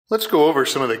Let's go over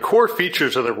some of the core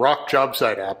features of the ROCK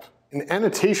Jobsite app. An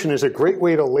annotation is a great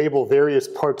way to label various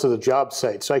parts of the job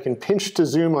site. So I can pinch to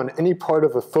zoom on any part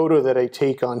of a photo that I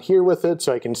take on here with it,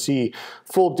 so I can see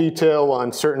full detail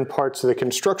on certain parts of the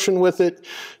construction with it,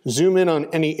 zoom in on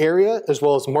any area, as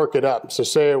well as mark it up. So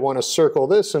say I want to circle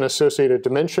this and associate a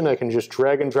dimension, I can just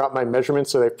drag and drop my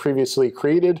measurements that I've previously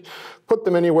created, put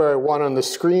them anywhere I want on the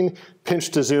screen, pinch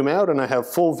to zoom out, and I have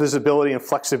full visibility and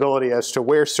flexibility as to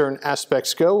where certain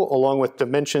aspects go, along with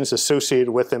dimensions associated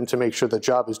with them to make sure the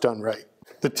job is done right.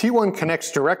 The T1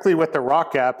 connects directly with the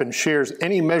ROCK app and shares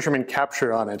any measurement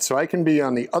captured on it. So I can be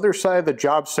on the other side of the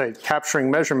job site capturing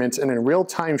measurements and in real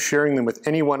time sharing them with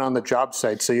anyone on the job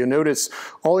site. So you'll notice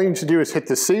all you need to do is hit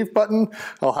the save button.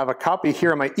 I'll have a copy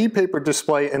here on my e-paper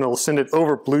display and it'll send it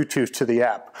over Bluetooth to the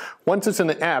app. Once it's in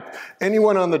the app,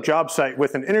 anyone on the job site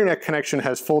with an internet connection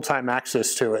has full-time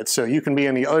access to it. So you can be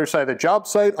on the other side of the job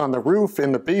site, on the roof,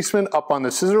 in the basement, up on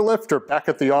the scissor lift, or back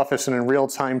at the office and in real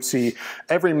time see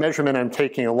every measurement I'm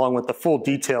taking along with the full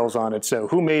details on it. So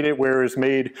who made it, where it was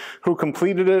made, who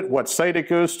completed it, what site it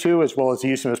goes to, as well as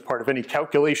use them as part of any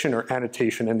calculation or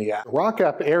annotation in the app. ROCK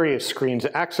app area screens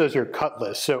acts as your cut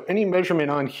list. So any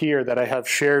measurement on here that I have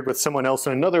shared with someone else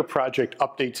in another project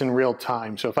updates in real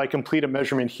time. So if I complete a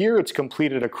measurement here, it's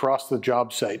completed across the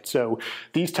job site. So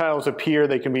these tiles appear,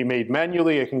 they can be made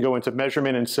manually. I can go into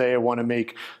measurement and say I want to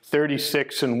make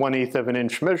 36 1/8 of an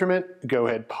inch measurement. Go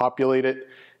ahead, populate it.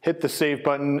 Hit the save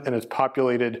button and it's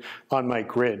populated on my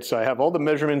grid. So I have all the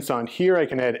measurements on here. I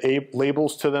can add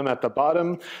labels to them at the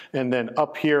bottom. And then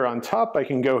up here on top, I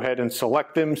can go ahead and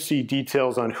select them, see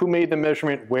details on who made the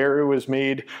measurement, where it was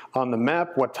made on the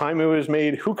map, what time it was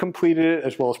made, who completed it,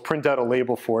 as well as print out a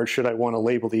label for it should I want to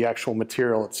label the actual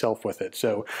material itself with it.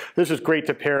 So this is great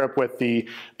to pair up with the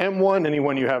M1,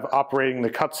 anyone you have operating the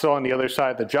cut saw on the other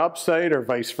side of the job site or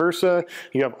vice versa.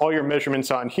 You have all your measurements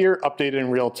on here, updated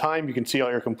in real time. You can see all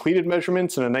your completed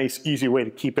measurements and a nice easy way to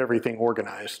keep everything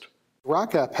organized.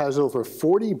 ROCK app has over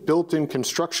 40 built-in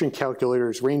construction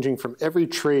calculators ranging from every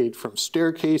trade, from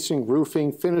staircasing,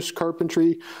 roofing, finished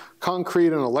carpentry,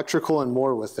 concrete and electrical, and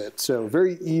more with it. So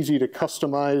very easy to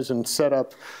customize and set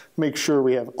up. Make sure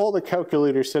we have all the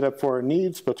calculators set up for our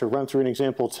needs, but to run through an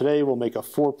example today, we'll make a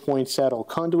 4-point saddle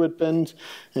conduit bend,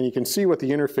 and you can see what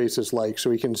the interface is like. So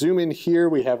we can zoom in here,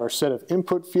 we have our set of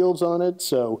input fields on it.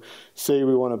 So say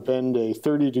we want to bend a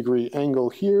 30-degree angle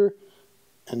here,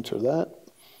 enter that.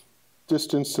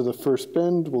 Distance to the first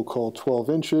bend we'll call 12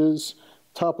 inches.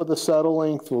 Top of the saddle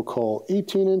length we'll call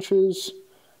 18 inches.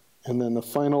 And then the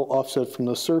final offset from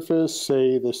the surface,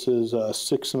 say this is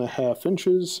 6.5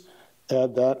 inches.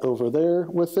 Add that over there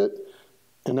with it.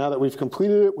 And now that we've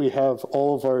completed it, we have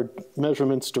all of our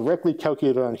measurements directly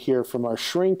calculated on here from our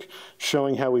shrink,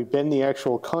 showing how we bend the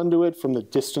actual conduit from the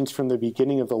distance from the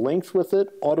beginning of the length with it,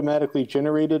 automatically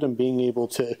generated and being able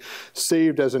to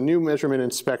saved as a new measurement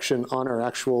inspection on our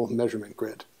actual measurement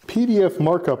grid. PDF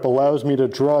markup allows me to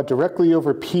draw directly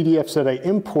over PDFs that I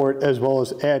import, as well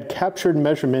as add captured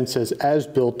measurements as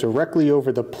built directly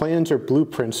over the plans or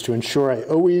blueprints to ensure I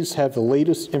always have the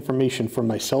latest information for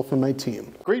myself and my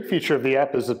team. Great feature of the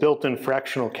app is the built-in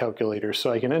fractional calculator.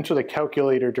 So I can enter the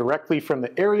calculator directly from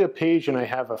the area page, and I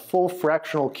have a full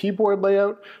fractional keyboard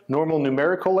layout, normal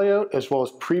numerical layout, as well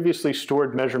as previously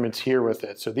stored measurements here with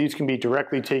it. So these can be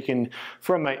directly taken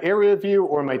from my area view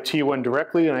or my T1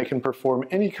 directly, and I can perform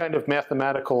any kind of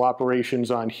mathematical operations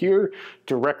on here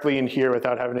directly in here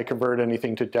without having to convert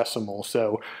anything to decimal.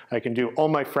 So I can do all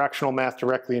my fractional math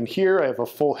directly in here. I have a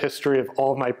full history of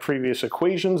all of my previous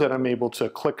equations that I'm able to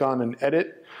click on and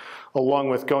edit, along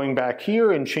with going back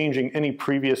here and changing any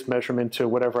previous measurement to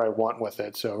whatever I want with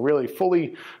it. So really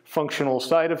fully functional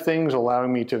side of things,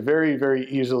 allowing me to very, very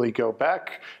easily go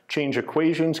back, change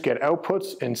equations, get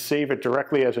outputs, and save it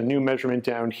directly as a new measurement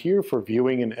down here for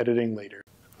viewing and editing later.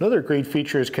 Another great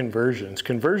feature is conversions.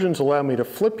 Conversions allow me to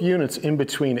flip units in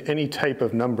between any type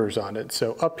of numbers on it.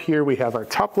 So up here we have our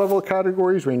top level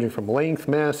categories ranging from length,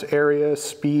 mass, area,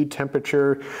 speed,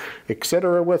 temperature,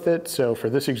 etc. with it. So for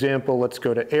this example, let's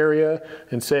go to area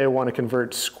and say I want to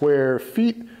convert square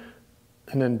feet,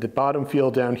 and then the bottom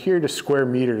field down here to square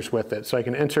meters with it. So I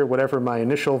can enter whatever my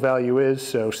initial value is.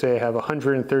 So say I have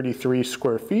 133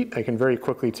 square feet. I can very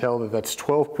quickly tell that that's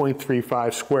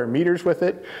 12.35 square meters with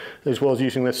it, as well as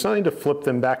using the sign to flip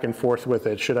them back and forth with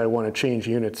it should I want to change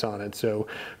units on it. So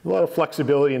a lot of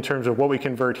flexibility in terms of what we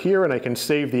convert here, and I can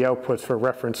save the outputs for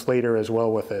reference later as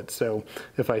well with it. So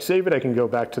if I save it, I can go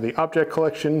back to the object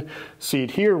collection, see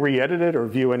it here, re-edit it, or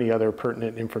view any other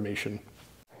pertinent information.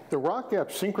 The ROCK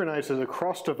app synchronizes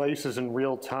across devices in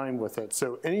real time with it,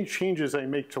 so any changes I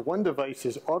make to one device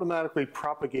is automatically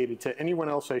propagated to anyone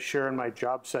else I share on my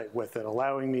job site with it,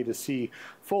 allowing me to see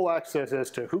full access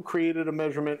as to who created a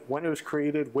measurement, when it was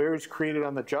created, where it's created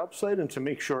on the job site, and to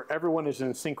make sure everyone is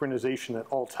in synchronization at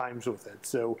all times with it.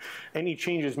 So any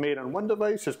changes made on one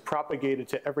device is propagated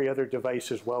to every other device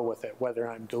as well with it, whether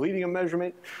I'm deleting a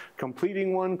measurement,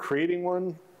 completing one, creating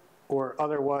one, or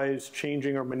otherwise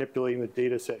changing or manipulating the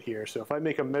data set here. So if I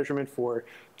make a measurement for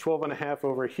 12.5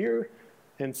 over here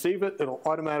and save it, it'll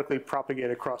automatically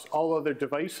propagate across all other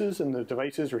devices and the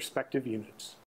device's respective units.